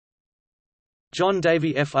John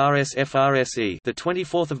Davy FRSE, the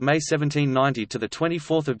 24th of May 1790 to the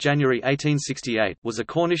 24th of January 1868, was a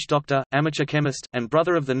Cornish doctor, amateur chemist, and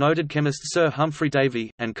brother of the noted chemist Sir Humphrey Davy,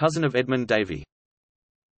 and cousin of Edmund Davy.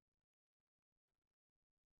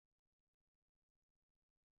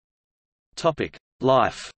 Topic: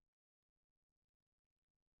 Life.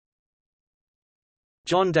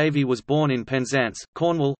 John Davy was born in Penzance,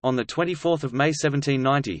 Cornwall, on 24 May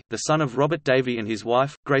 1790, the son of Robert Davy and his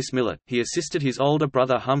wife, Grace Millett. He assisted his older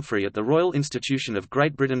brother Humphrey at the Royal Institution of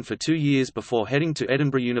Great Britain for 2 years before heading to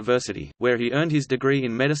Edinburgh University, where he earned his degree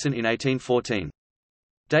in medicine in 1814.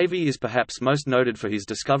 Davy is perhaps most noted for his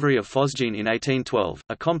discovery of phosgene in 1812,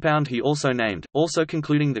 a compound he also named, also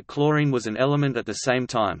concluding that chlorine was an element at the same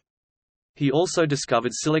time. He also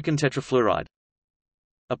discovered silicon tetrafluoride.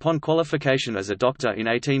 Upon qualification as a doctor in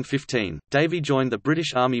 1815, Davy joined the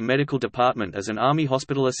British Army Medical Department as an Army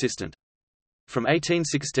hospital assistant. From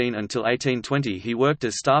 1816 until 1820 he worked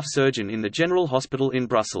as staff surgeon in the General Hospital in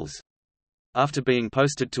Brussels. After being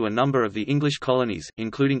posted to a number of the English colonies,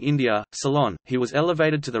 including India, Ceylon, he was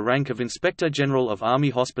elevated to the rank of Inspector General of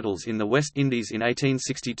Army Hospitals in the West Indies in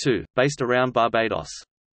 1862, based around Barbados.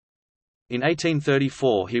 In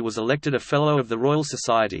 1834 he was elected a Fellow of the Royal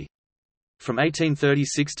Society. From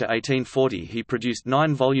 1836 to 1840 he produced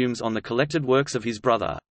 9 volumes on the collected works of his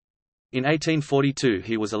brother. In 1842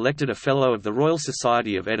 he was elected a Fellow of the Royal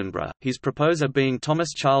Society of Edinburgh, his proposer being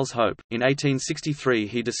Thomas Charles Hope. In 1863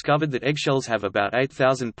 he discovered that eggshells have about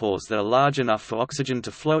 8,000 pores that are large enough for oxygen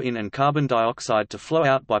to flow in and carbon dioxide to flow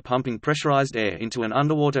out by pumping pressurized air into an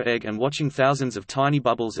underwater egg and watching thousands of tiny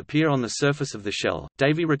bubbles appear on the surface of the shell.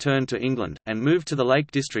 Davy returned to England, and moved to the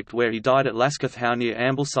Lake District where he died at Lasceth Howe near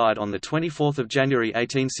Ambleside on 24 January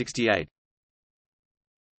 1868.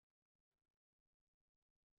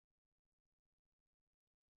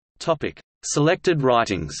 Topic: Selected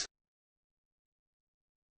writings.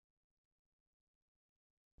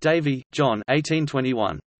 Davy, John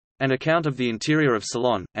 1821. An account of the interior of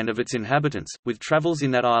Ceylon, and of its inhabitants, with travels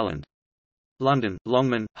in that island. London,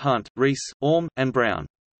 Longman, Hunt, Rees, Orme, and Brown.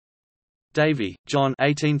 Davy, John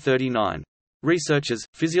 1839. Researches,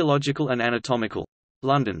 Physiological and Anatomical.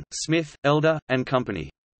 London, Smith, Elder, and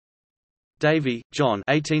Company. Davy, John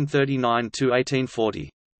 1839–1840.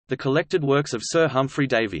 The Collected Works of Sir Humphrey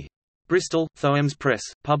Davy. Bristol, Thoems Press,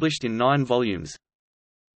 published in 9 volumes.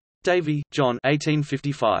 Davy, John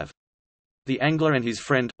 1855. The Angler and His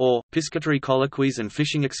Friend, or, Piscatory Colloquies and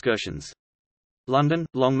Fishing Excursions. London,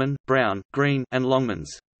 Longman, Brown, Green, and Longmans.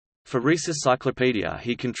 For Rees's Cyclopedia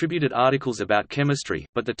he contributed articles about chemistry,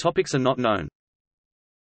 but the topics are not known.